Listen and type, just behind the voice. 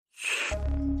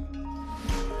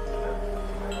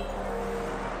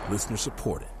Listener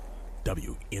supported.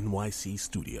 WNYC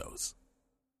Studios.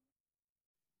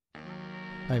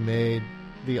 I made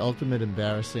the ultimate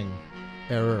embarrassing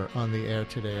error on the air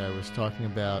today. I was talking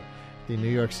about the New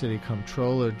York City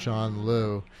Comptroller, John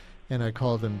Liu, and I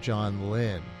called him John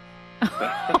Lynn.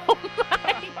 Oh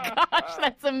my gosh,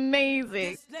 that's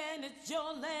amazing.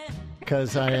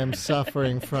 Because I am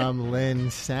suffering from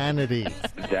Lynn-sanity.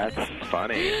 That's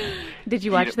funny. Did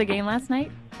you watch the game last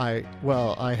night? I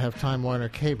have Time Warner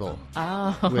Cable,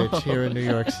 which here in New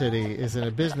York City is in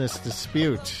a business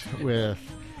dispute with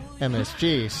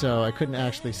MSG, so I couldn't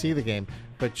actually see the game.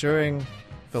 But during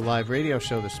the live radio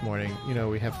show this morning,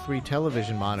 we have 3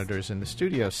 television monitors in the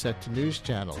studio set to news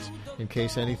channels in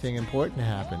case anything important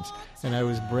happens. And I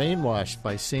was brainwashed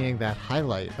by seeing that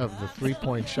highlight of the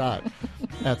 3-point shot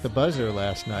at the buzzer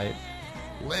last night.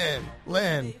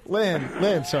 Lynn.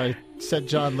 So I said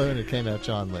John Lynn, it came out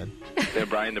John Lynn. Yeah,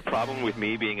 Brian, the problem with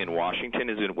me being in Washington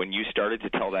is that when you started to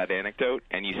tell that anecdote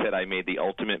and you said I made the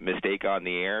ultimate mistake on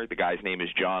the air, the guy's name is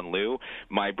John Liu,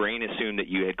 my brain assumed that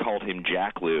you had called him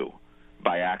Jack Liu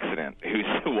by accident, who's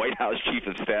the White House Chief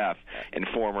of Staff and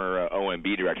former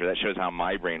OMB director. That shows how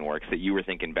my brain works, that you were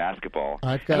thinking basketball.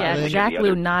 Jack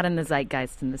Liu not in the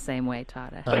zeitgeist in the same way,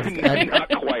 Todd. Not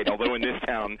quite, although in this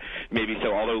town, maybe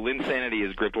so. Although Lynn-sanity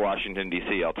has gripped Washington,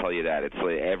 D.C., I'll tell you that. It's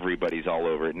like everybody's all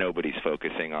over it. Nobody's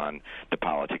focusing on the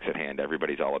politics at hand.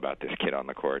 Everybody's all about this kid on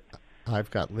the court. I've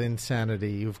got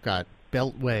Lynn-sanity. You've got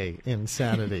Beltway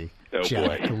insanity. Oh,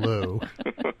 Jack boy. Liu.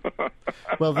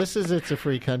 Well, this is It's a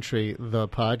Free Country, the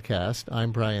podcast.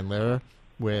 I'm Brian Lehrer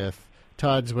with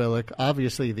Todd Zwillich,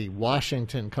 obviously the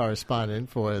Washington correspondent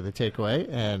for The Takeaway,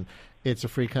 and It's a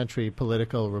Free Country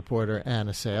political reporter,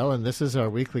 Anna Sale. And this is our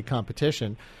weekly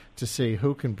competition to see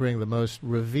who can bring the most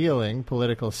revealing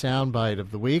political soundbite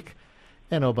of the week.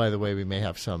 And, oh, by the way, we may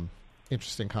have some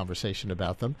interesting conversation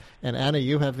about them. And Anna,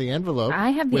 you have the envelope. I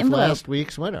have the with envelope. last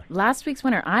week's winner. Last week's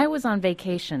winner. I was on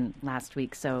vacation last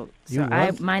week, so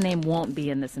my name won't be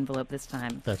in this envelope this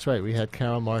time. That's right. We had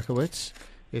Carol Markowitz,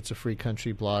 It's a Free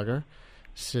Country blogger,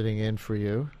 sitting in for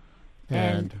you.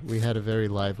 And we had a very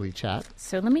lively chat.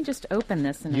 So let me just open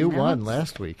this. And you won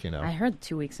last week, I heard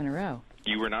 2 weeks in a row.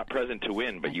 You were not present to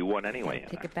win, but you won anyway.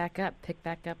 Pick it back up. Pick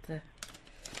back up the...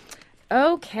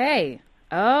 Okay.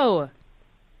 Oh,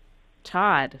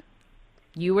 Todd,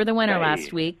 you were the winner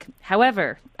last week.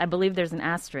 However, I believe there's an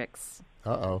asterisk.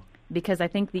 Uh-oh. Because I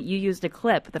think that you used a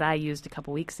clip that I used a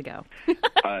couple weeks ago.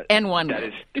 And won. That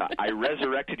is, I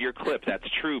resurrected your clip. That's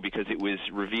true, because it was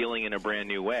revealing in a brand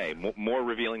new way, more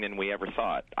revealing than we ever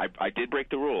thought. I did break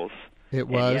the rules. It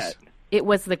was? It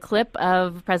was the clip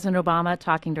of President Obama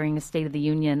talking during the State of the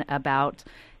Union about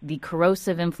the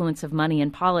corrosive influence of money in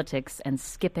politics and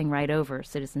skipping right over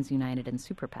Citizens United and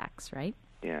super PACs, right?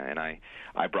 Yeah, and I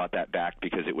brought that back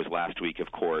because it was last week,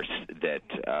 of course, that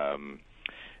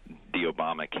the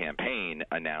Obama campaign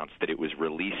announced that it was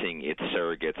releasing its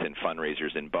surrogates and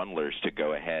fundraisers and bundlers to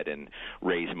go ahead and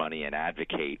raise money and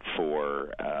advocate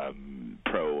for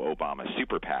pro-Obama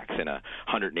super PACs in a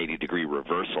 180-degree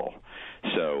reversal.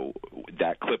 So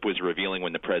that clip was revealing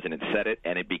when the president said it,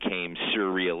 and it became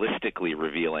surrealistically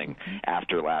revealing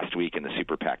after last week in the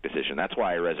super PAC decision. That's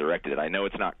why I resurrected it. I know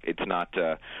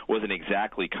wasn't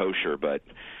exactly kosher, but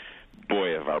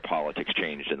boy, have our politics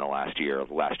changed in the last year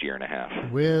and a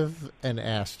half. With an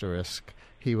asterisk,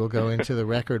 he will go into the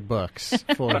record books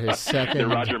for his second... The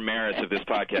Roger Maris of this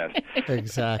podcast.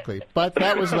 Exactly. But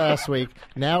that was last week.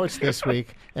 Now it's this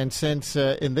week. And since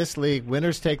in this league,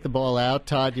 winners take the ball out,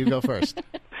 Todd, you go first.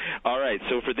 All right,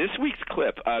 so for this week's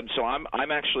clip, so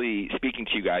I'm actually speaking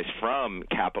to you guys from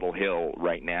Capitol Hill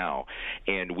right now,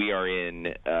 and we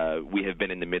have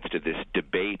been in the midst of this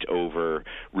debate over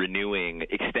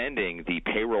extending the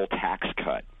payroll tax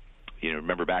cut.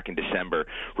 Remember back in December,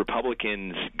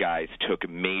 Republicans, guys, took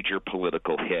major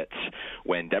political hits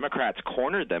when Democrats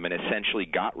cornered them and essentially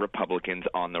got Republicans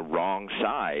on the wrong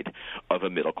side of a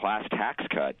middle-class tax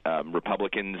cut.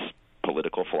 Republicans'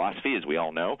 political philosophy, as we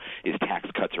all know, is tax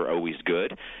cuts are always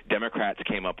good. Democrats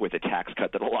came up with a tax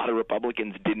cut that a lot of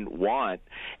Republicans didn't want,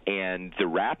 and the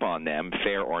rap on them,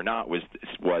 fair or not, was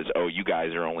you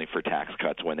guys are only for tax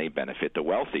cuts when they benefit the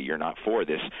wealthy. You're not for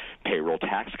this payroll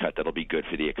tax cut that'll be good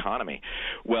for the economy.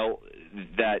 Well,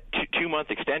 that 2-month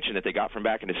extension that they got from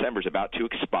back in December is about to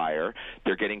expire.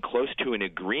 They're getting close to an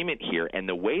agreement here, and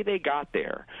the way they got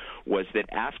there was that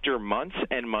after months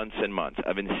and months and months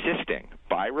of insisting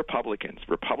by Republican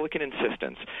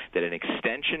insistence that an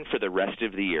extension for the rest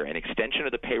of the year, an extension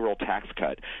of the payroll tax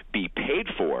cut, be paid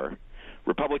for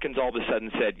Republicans all of a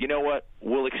sudden said, you know what,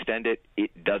 we'll extend it.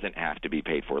 It doesn't have to be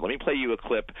paid for. Let me play you a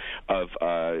clip of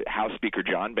House Speaker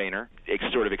John Boehner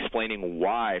sort of explaining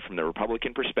why, from the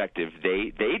Republican perspective,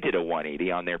 they did a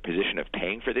 180 on their position of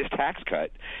paying for this tax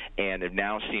cut and have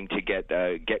now seemed to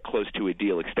get close to a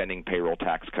deal extending payroll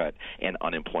tax cut and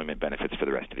unemployment benefits for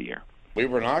the rest of the year. We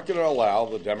were not going to allow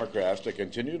the Democrats to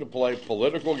continue to play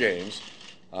political games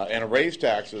and raise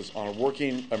taxes on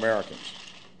working Americans.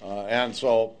 And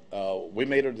so we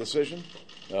made a decision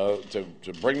to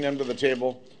bring them to the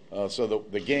table so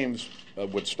that the games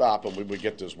would stop and we would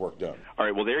get this work done. All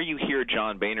right, well, there you hear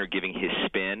John Boehner giving his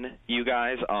spin, you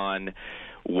guys, on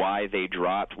why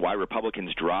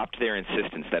Republicans dropped their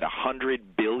insistence that a $100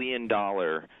 billion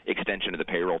extension of the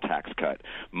payroll tax cut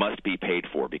must be paid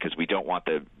for because we don't want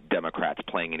the Democrats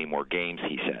playing any more games,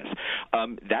 he says.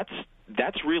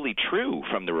 That's really true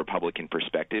from the Republican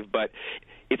perspective, but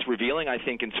it's revealing, I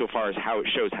think, insofar as how it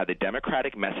shows how the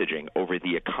Democratic messaging over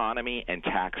the economy and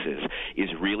taxes is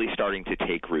really starting to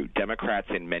take root. Democrats,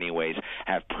 in many ways,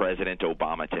 have President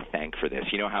Obama to thank for this.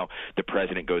 You know how the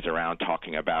president goes around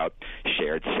talking about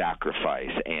shared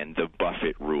sacrifice and the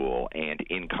Buffett rule and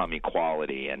income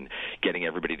equality and getting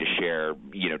everybody to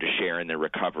share in the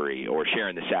recovery or share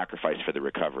in the sacrifice for the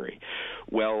recovery.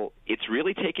 Well, it's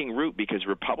really taking root because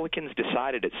Republicans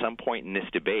decided at some point in this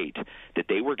debate that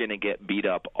they were going to get beat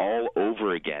up all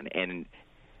over again, and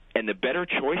the better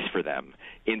choice for them,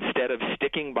 instead of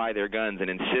sticking by their guns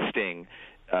and insisting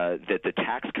that the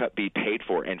tax cut be paid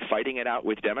for and fighting it out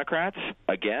with Democrats,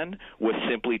 again, was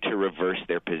simply to reverse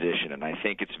their position. And I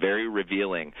think it's very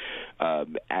revealing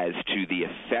as to the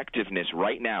effectiveness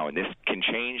right now, and this can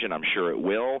change, and I'm sure it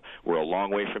will. We're a long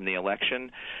way from the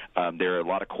election. There are a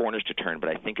lot of corners to turn, but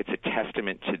I think it's a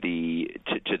testament to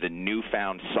the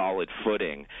newfound solid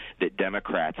footing that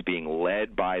Democrats, being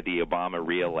led by the Obama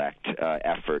reelect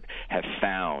effort, have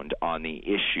found on the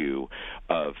issue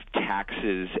of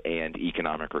taxes and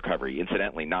economic recovery.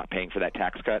 Incidentally, not paying for that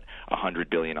tax cut, $100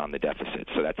 billion on the deficit.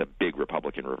 So that's a big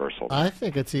Republican reversal. I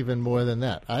think it's even more than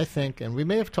that. I think, and we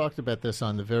may have talked about this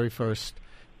on the very first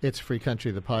It's Free Country,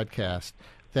 the podcast,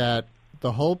 that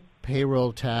the whole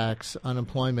payroll tax,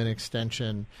 unemployment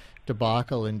extension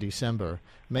debacle in December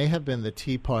may have been the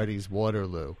Tea Party's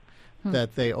Waterloo,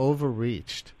 that they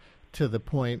overreached to the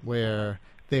point where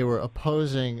they were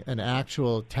opposing an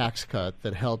actual tax cut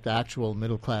that helped actual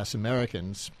middle-class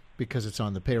Americans because it's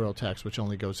on the payroll tax, which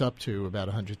only goes up to about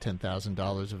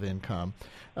 $110,000 of income,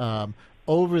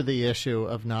 over the issue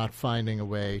of not finding a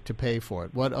way to pay for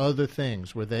it. What other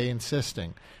things were they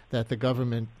insisting that the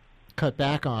government cut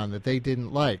back on that they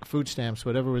didn't like, food stamps,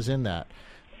 whatever was in that?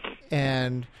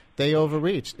 And they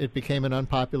overreached. It became an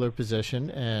unpopular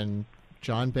position, and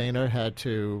John Boehner had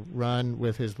to run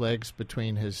with his legs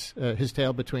between his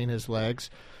tail between his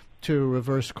legs to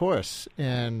reverse course.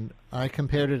 And I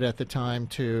compared it at the time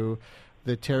to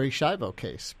the Terry Schiavo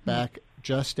case back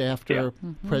just after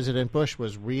President Bush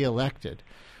was reelected,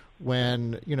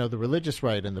 when, the religious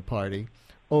right in the party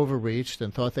overreached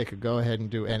and thought they could go ahead and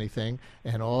do anything.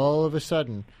 And all of a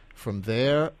sudden, from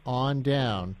there on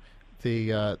down,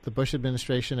 the Bush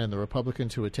administration and the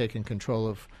Republicans who had taken control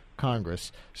of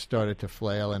Congress started to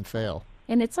flail and fail.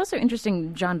 And it's also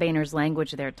interesting, John Boehner's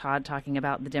language there, Todd, talking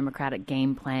about the Democratic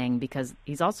game playing, because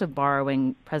he's also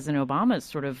borrowing President Obama's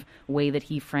sort of way that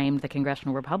he framed the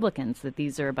congressional Republicans, that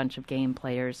these are a bunch of game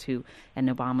players who, and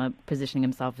Obama positioning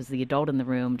himself as the adult in the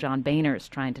room. John Boehner is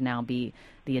trying to now be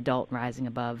the adult rising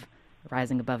above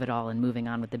it all and moving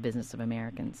on with the business of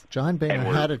Americans. John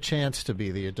Boehner had a chance to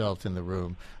be the adult in the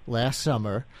room last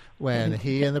summer when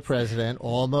he and the president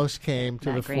almost came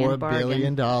to the $4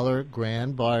 billion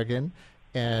grand bargain,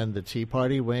 and the Tea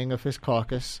Party wing of his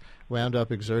caucus wound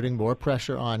up exerting more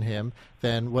pressure on him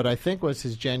than what I think was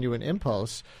his genuine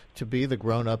impulse to be the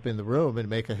grown-up in the room and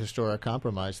make a historic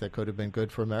compromise that could have been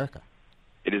good for America.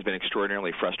 It has been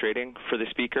extraordinarily frustrating for the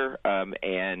speaker,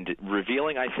 and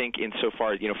revealing, I think,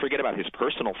 insofar, forget about his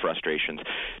personal frustrations,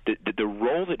 the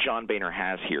role that John Boehner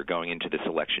has here going into this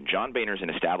election. John Boehner's an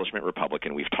establishment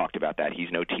Republican. We've talked about that. He's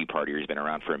no Tea Partier. He's been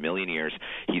around for a million years.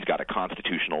 He's got a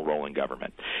constitutional role in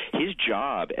government. His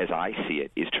job, as I see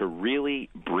it, is to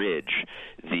really bridge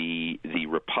the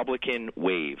Republican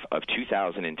wave of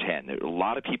 2010. A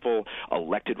lot of people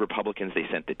elected Republicans. They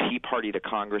sent the Tea Party to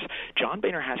Congress. John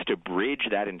Boehner has to bridge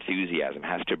that enthusiasm,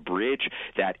 has to bridge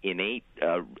that innate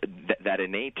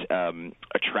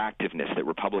attractiveness that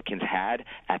Republicans had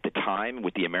at the time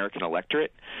with the American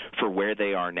electorate for where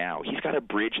they are now. He's got to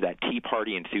bridge that Tea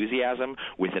Party enthusiasm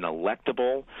with an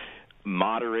electable,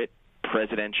 moderate,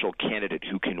 presidential candidate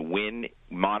who can win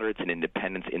moderates and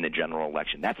independents in the general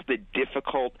election. That's the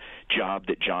difficult job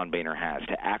that John Boehner has,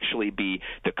 to actually be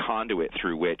the conduit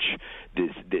through which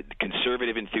the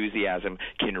conservative enthusiasm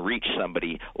can reach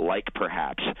somebody like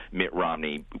perhaps Mitt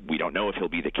Romney. We don't know if he'll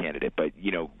be the candidate, but,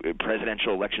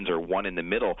 presidential elections are won in the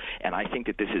middle, and I think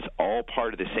that this is all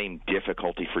part of the same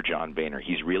difficulty for John Boehner.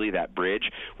 He's really that bridge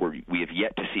where we have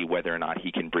yet to see whether or not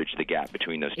he can bridge the gap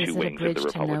between those two wings of the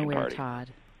Republican Party. Todd?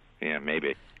 Yeah,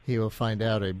 maybe. He will find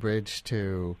out a bridge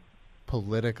to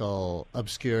political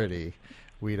obscurity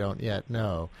we don't yet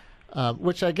know.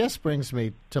 Which I guess brings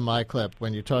me to my clip.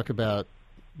 When you talk about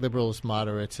liberals,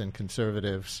 moderates, and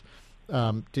conservatives,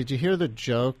 did you hear the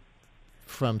joke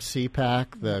from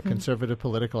CPAC, the Conservative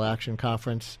Political Action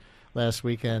Conference, last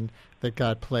weekend that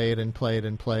got played and played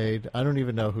and played? I don't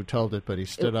even know who told it, but he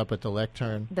stood up at the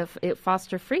lectern.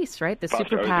 Foster Friess, right? The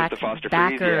Super PAC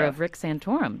backer of Rick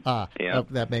Santorum.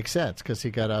 That makes sense, because he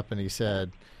got up and he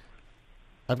said,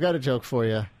 I've got a joke for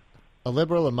you. A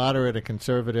liberal, a moderate, a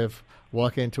conservative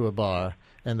walk into a bar,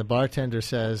 and the bartender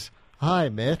says, "Hi,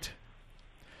 Mitt."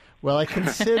 Well, I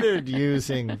considered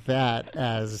using that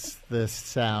as the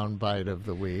sound bite of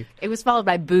the week. It was followed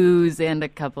by boos and a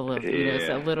couple of, so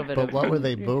a little bit of... But what were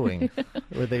they booing?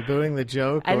 Were they booing the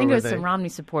joke? I think it was some Romney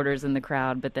supporters in the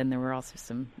crowd, but then there were also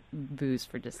some boos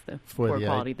for just the poor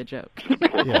quality of the joke.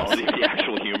 Poor quality of the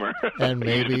actual humor. And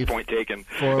maybe point taken.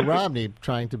 For Romney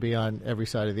trying to be on every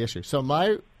side of the issue. So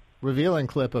my revealing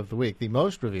clip of the week, the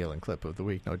most revealing clip of the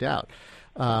week, no doubt,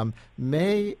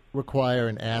 may require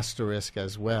an asterisk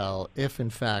as well if,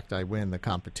 in fact, I win the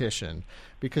competition,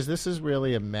 because this is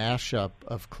really a mashup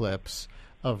of clips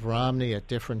of Romney at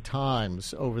different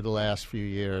times over the last few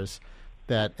years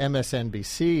that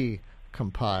MSNBC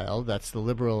compiled. That's the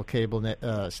liberal cable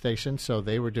station, so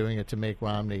they were doing it to make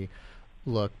Romney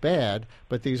look bad.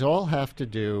 But these all have to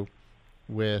do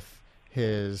with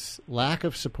his lack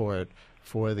of support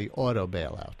for the auto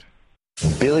bailout.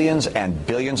 Billions and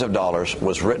billions of dollars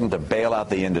was written to bail out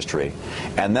the industry,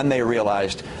 and then they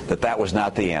realized that that was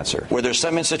not the answer. Were there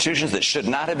some institutions that should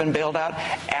not have been bailed out?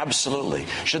 Absolutely.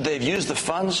 Should they have used the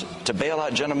funds to bail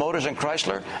out General Motors and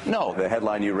Chrysler? No. The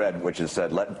headline you read, which has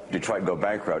said, "Let Detroit go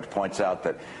bankrupt," points out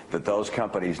that those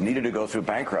companies needed to go through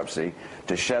bankruptcy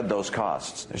to shed those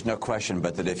costs. There's no question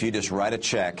but that if you just write a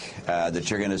check, that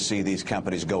you're going to see these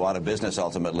companies go out of business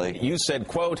ultimately. You said,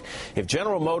 quote, "If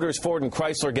General Motors, Ford, and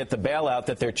Chrysler get the bailout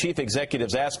that their chief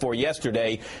executives asked for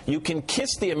yesterday, you can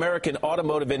kiss the American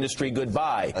automotive industry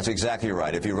goodbye." That's exactly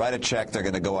right. If you write a check, they're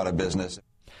going to go out of business.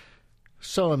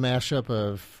 So a mashup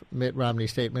of Mitt Romney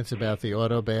statements about the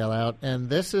auto bailout, and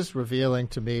this is revealing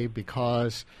to me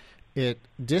because it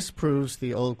disproves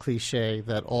the old cliche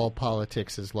that all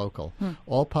politics is local.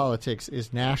 All politics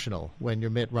is national when you're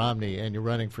Mitt Romney and you're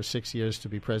running for 6 years to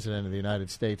be president of the United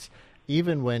States,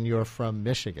 even when you're from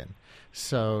Michigan.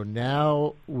 So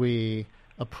now we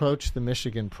approach the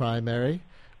Michigan primary,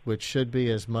 which should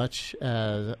be as much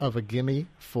of a gimme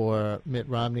for Mitt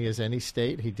Romney as any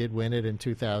state. He did win it in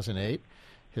 2008.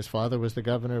 His father was the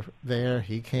governor there.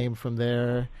 He came from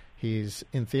there. He's,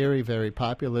 in theory, very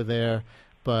popular there.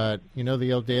 But, you know,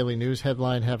 the old Daily News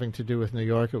headline having to do with New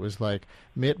York, it was like,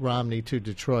 Mitt Romney to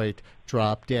Detroit,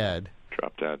 drop dead.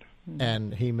 Drop dead.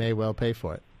 And he may well pay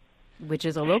for it. Which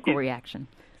is a local reaction.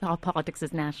 All politics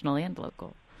is national and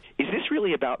local. Is this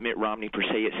really about Mitt Romney per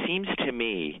se? It seems to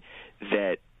me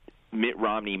that Mitt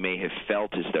Romney may have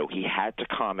felt as though he had to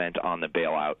comment on the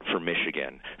bailout for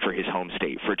Michigan, for his home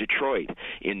state, for Detroit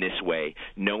in this way,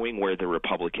 knowing where the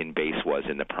Republican base was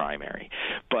in the primary.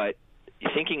 But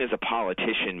thinking as a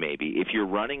politician, maybe, if you're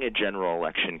running a general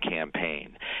election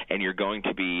campaign and you're going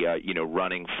to be,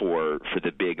 running for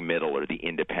the big middle or the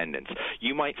independents,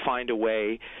 you might find a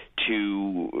way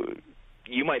to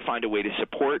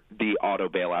support the auto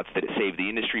bailouts that save the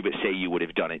industry, but say you would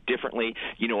have done it differently.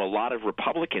 You know, a lot of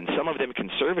Republicans, some of them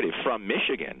conservative from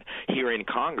Michigan, here in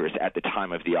Congress at the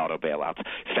time of the auto bailouts,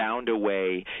 found a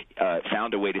way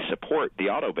to support the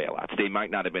auto bailouts. They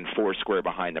might not have been foursquare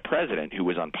behind the president, who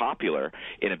was unpopular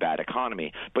in a bad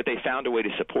economy, but they found a way to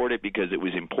support it because it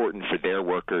was important for their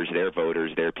workers, their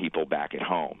voters, their people back at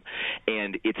home.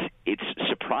 And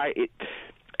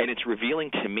And it's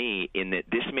revealing to me in that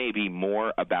this may be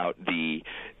more about the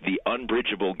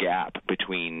unbridgeable gap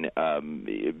between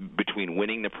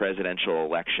winning the presidential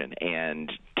election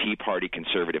and Tea Party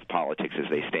conservative politics as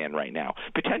they stand right now.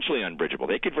 Potentially unbridgeable.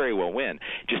 They could very well win.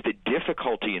 Just the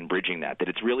difficulty in bridging that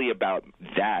it's really about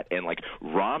that and like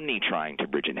Romney trying to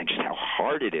bridge it and just how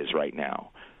hard it is right now.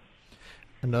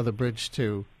 Another bridge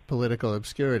to political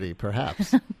obscurity,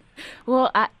 perhaps.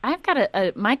 Well, I've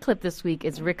got my clip this week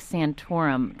is Rick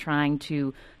Santorum trying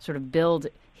to sort of build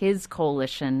his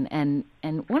coalition, and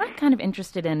what I'm kind of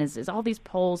interested in is all these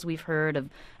polls we've heard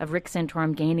of Rick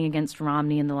Santorum gaining against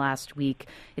Romney in the last week.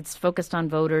 It's focused on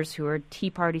voters who are Tea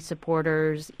Party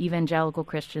supporters, evangelical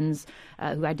Christians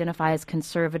who identify as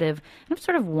conservative. And I've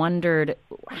sort of wondered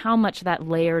how much that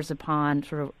layers upon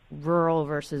sort of rural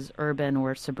versus urban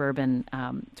or suburban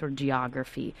sort of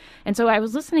geography. And so I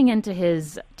was listening into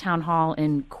his town hall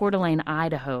in Coeur d'Alene,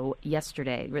 Idaho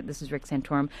yesterday. This is Rick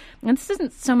Santorum. And this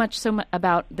isn't so much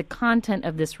about the content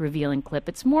of this revealing clip.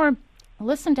 It's more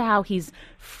listen to how he's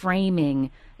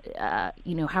framing,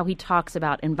 how he talks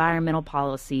about environmental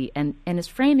policy and is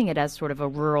framing it as sort of a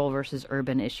rural versus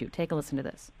urban issue. Take a listen to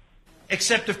this.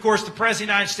 Except, of course, the President of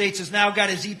the United States has now got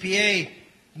his EPA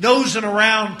nosing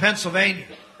around Pennsylvania,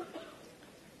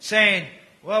 saying,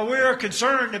 well, we're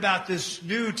concerned about this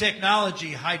new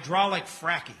technology, hydraulic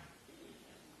fracking.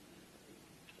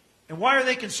 And why are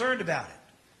they concerned about it?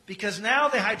 Because now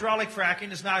the hydraulic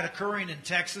fracking is not occurring in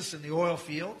Texas in the oil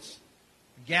fields,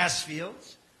 gas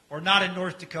fields, or not in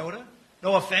North Dakota.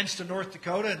 No offense to North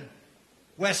Dakota and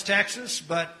West Texas,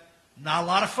 but not a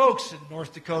lot of folks in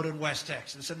North Dakota and West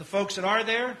Texas. And the folks that are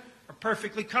there are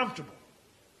perfectly comfortable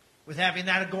with having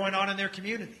that going on in their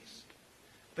communities.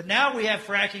 But now we have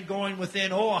fracking going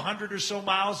within, 100 or so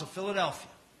miles of Philadelphia,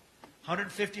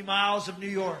 150 miles of New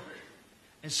York.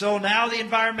 And so now the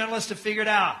environmentalists have figured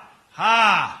out,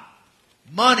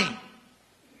 money.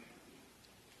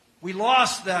 We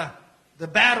lost the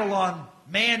battle on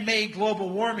man-made global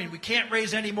warming. We can't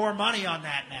raise any more money on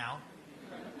that now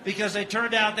because it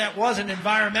turned out that wasn't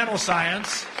environmental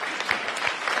science.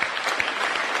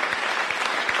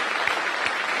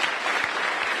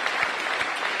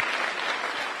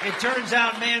 It turns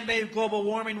out man-made global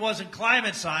warming wasn't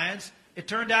climate science. It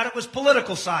turned out it was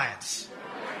political science.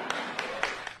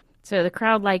 So the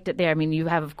crowd liked it there. I mean, you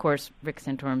have, of course, Rick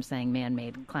Santorum saying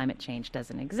man-made climate change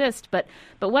doesn't exist. But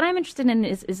what I'm interested in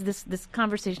is this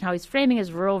conversation, how he's framing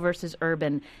as rural versus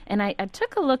urban. And I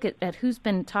took a look at who's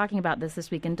been talking about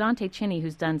this week. And Dante Chinny,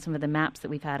 who's done some of the maps that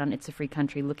we've had on It's a Free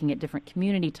Country, looking at different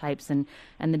community types and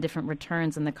the different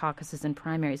returns in the caucuses and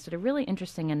primaries, did a really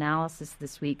interesting analysis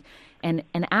this week and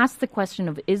asked the question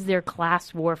of, is there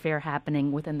class warfare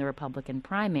happening within the Republican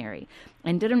primary?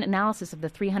 And did an analysis of the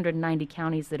 390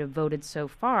 counties that have voted so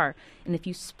far. And if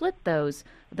you split those,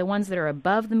 the ones that are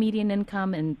above the median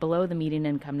income and below the median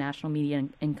income, national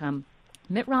median income,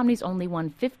 Mitt Romney's only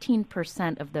won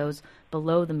 15% of those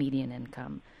below the median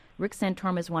income. Rick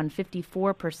Santorum has won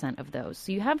 54% of those.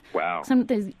 So you have some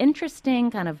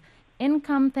interesting kind of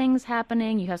income things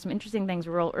happening. You have some interesting things,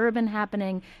 rural-urban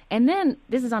happening. And then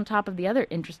this is on top of the other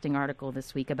interesting article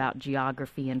this week about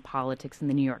geography and politics in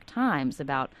the New York Times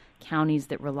about counties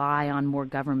that rely on more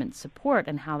government support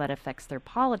and how that affects their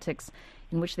politics,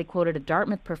 in which they quoted a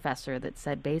Dartmouth professor that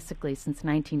said basically since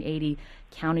 1980,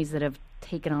 counties that have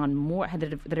taken on more,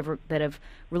 that have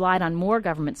relied on more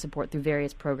government support through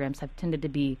various programs have tended to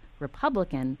be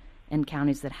Republican, and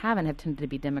counties that haven't have tended to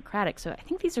be Democratic. So I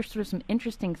think these are sort of some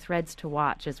interesting threads to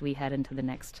watch as we head into the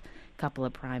next couple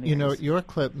of primaries. You know, your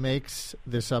clip makes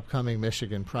this upcoming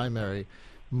Michigan primary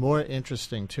more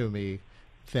interesting to me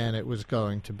than it was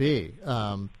going to be.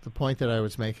 The point that I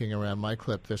was making around my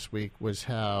clip this week was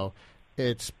how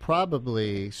it's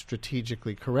probably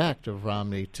strategically correct of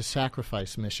Romney to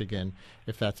sacrifice Michigan,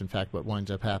 if that's in fact what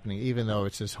winds up happening, even though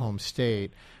it's his home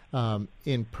state,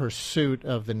 in pursuit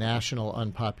of the national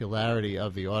unpopularity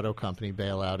of the auto company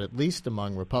bailout, at least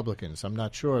among Republicans. I'm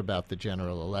not sure about the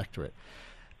general electorate.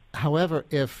 However,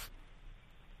 if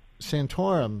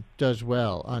Santorum does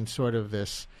well on sort of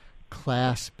this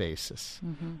class basis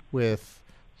with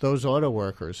those auto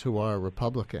workers who are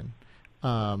Republican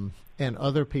and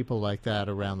other people like that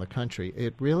around the country,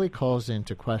 it really calls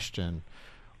into question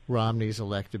Romney's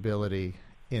electability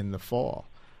in the fall.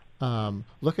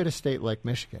 Look at a state like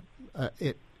Michigan.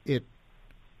 It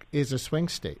is a swing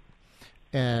state.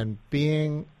 And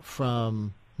being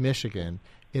from Michigan,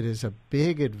 it is a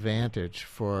big advantage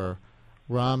for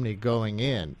Romney going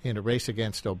in a race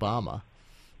against Obama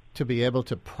to be able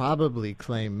to probably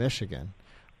claim Michigan,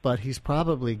 but he's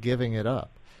probably giving it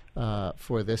up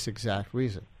for this exact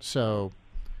reason. So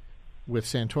with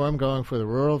Santorum going for the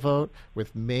rural vote,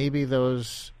 with maybe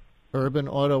those urban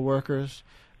auto workers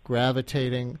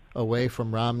gravitating away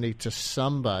from Romney to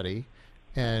somebody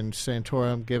and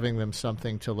Santorum giving them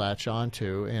something to latch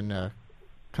onto in a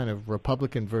kind of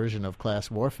Republican version of class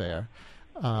warfare,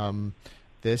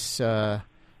 this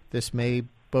may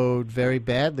bode very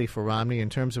badly for Romney in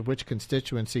terms of which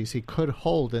constituencies he could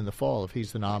hold in the fall if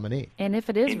he's the nominee. And if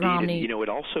it is Indeed, Romney... it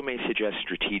also may suggest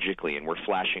strategically, and we're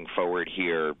flashing forward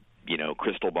here,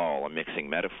 crystal ball, I'm mixing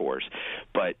metaphors,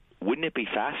 but wouldn't it be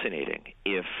fascinating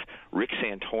if Rick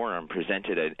Santorum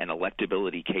presented an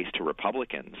electability case to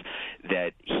Republicans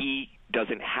that he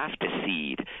doesn't have to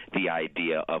cede the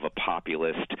idea of a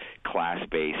populist,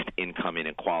 class-based income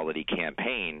inequality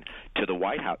campaign to the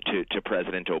White House, to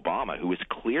President Obama, who is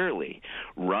clearly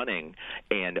running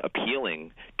and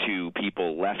appealing to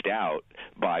people left out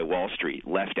by Wall Street,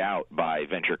 left out by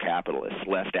venture capitalists,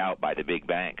 left out by the big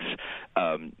banks.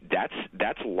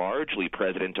 That's largely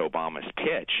President Obama's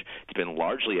pitch. It's been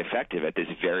largely effective at this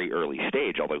very early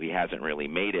stage, although he hasn't really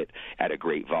made it at a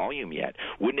great volume yet.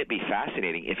 Wouldn't it be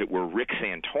fascinating if it were Rick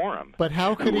Santorum, but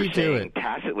how could he do it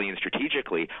tacitly and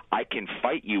strategically? I can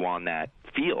fight you on that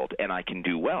field, and I can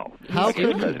do well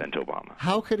against President Obama.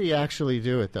 How could he actually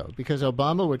do it, though? Because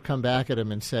Obama would come back at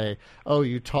him and say, "Oh,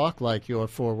 you talk like you're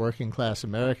for working class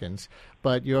Americans,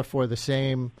 but you're for the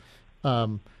same."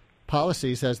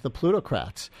 Policies as the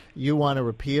plutocrats. You want to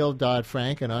repeal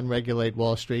Dodd-Frank and unregulate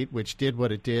Wall Street, which did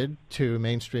what it did to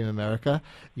mainstream America.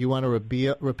 You want to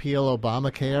repeal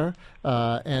Obamacare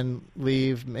and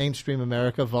leave mainstream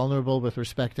America vulnerable with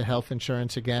respect to health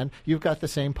insurance again. You've got the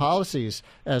same policies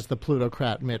as the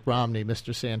plutocrat Mitt Romney,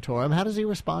 Mr. Santorum. How does he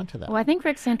respond to that? Well, I think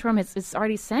Rick Santorum is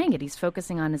already saying it. He's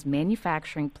focusing on his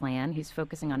manufacturing plan. He's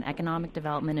focusing on economic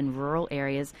development in rural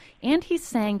areas. And he's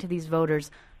saying to these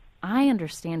voters, I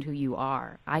understand who you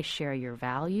are. I share your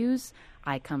values.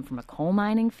 I come from a coal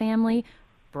mining family.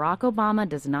 Barack Obama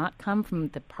does not come from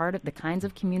the kinds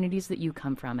of communities that you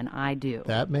come from, and I do.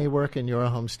 That may work in your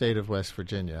home state of West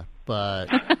Virginia, but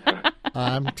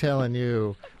I'm telling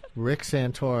you, Rick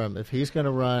Santorum, if he's going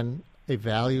to run a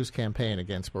values campaign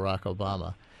against Barack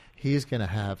Obama, he's going to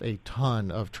have a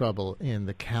ton of trouble in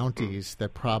the counties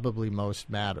that probably most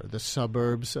matter, the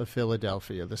suburbs of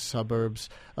Philadelphia, the suburbs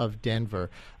of Denver,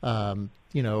 the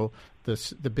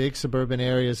big suburban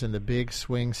areas and the big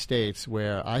swing states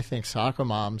where I think soccer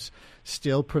moms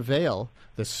still prevail,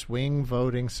 the swing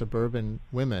voting suburban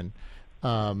women,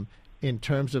 in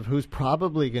terms of who's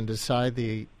probably going to decide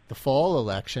the fall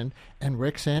election, and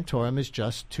Rick Santorum is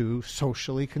just too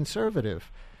socially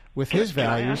conservative with his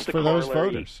values for those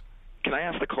voters. Can I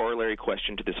ask the corollary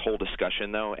question to this whole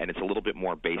discussion, though? And it's a little bit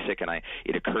more basic, and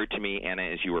it occurred to me, Anna,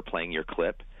 as you were playing your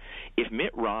clip. If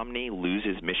Mitt Romney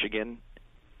loses Michigan,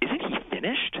 isn't he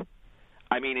finished?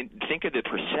 I mean, think of the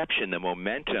perception, the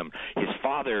momentum. His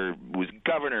father was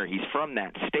governor. He's from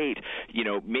that state.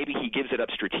 Maybe he gives it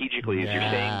up strategically, as you're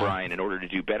saying, Brian, in order to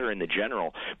do better in the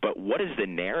general. But what is the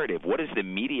narrative? What is the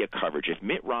media coverage? If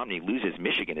Mitt Romney loses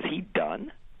Michigan, is he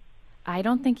done? I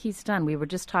don't think he's done. We were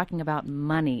just talking about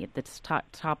money at the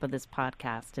top of this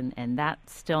podcast, and that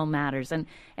still matters. And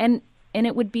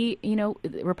it would be,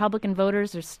 Republican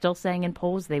voters are still saying in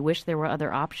polls they wish there were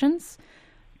other options.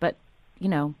 But,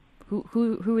 who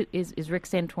is Rick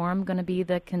Santorum going to be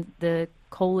the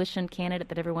coalition candidate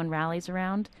that everyone rallies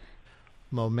around?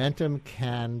 Momentum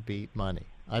can beat money.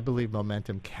 I believe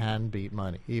momentum can beat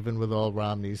money, even with all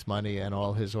Romney's money and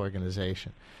all his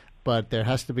organization. But there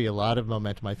has to be a lot of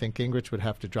momentum. I think Gingrich would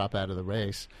have to drop out of the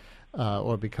race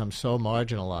or become so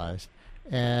marginalized.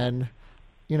 And,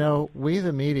 we,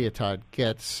 the media, Todd,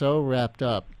 get so wrapped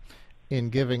up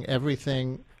in giving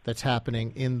everything that's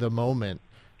happening in the moment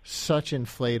such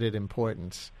inflated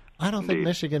importance. I don't think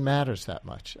Michigan matters that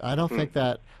much. I don't think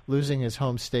that losing his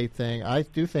home state thing, I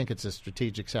do think it's a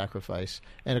strategic sacrifice.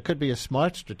 And it could be a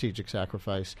smart strategic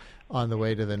sacrifice on the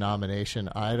way to the nomination.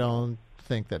 I don't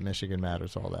think that Michigan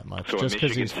matters all that much, so just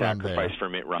because he's from there. A Michigan sacrifice for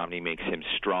Mitt Romney makes him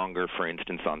stronger, for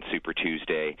instance, on Super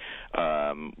Tuesday,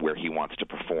 where he wants to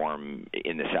perform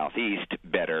in the Southeast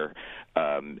better,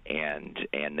 and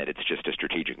that it's just a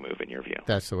strategic move in your view.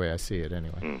 That's the way I see it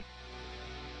anyway.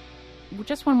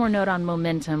 Just one more note on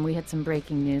momentum. We had some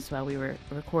breaking news while we were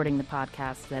recording the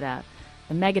podcast that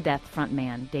the Megadeth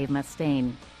frontman, Dave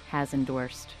Mustaine, has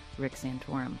endorsed Rick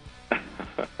Santorum.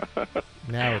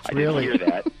 Now it's I didn't hear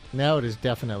that. Now it is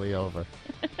definitely over.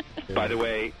 By the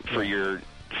way, for your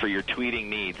tweeting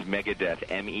needs, Megadeth,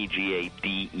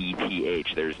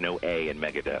 Megadeth. There's no A in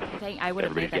Megadeth. I would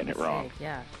have made that getting mistake. It wrong.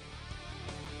 Yeah.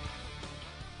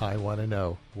 I want to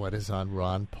know what is on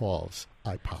Ron Paul's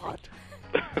iPod.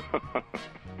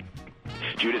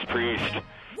 Judas Priest.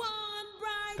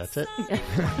 That's it.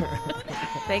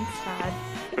 Thanks, Todd.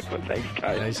 Thanks,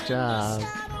 guys. Nice job.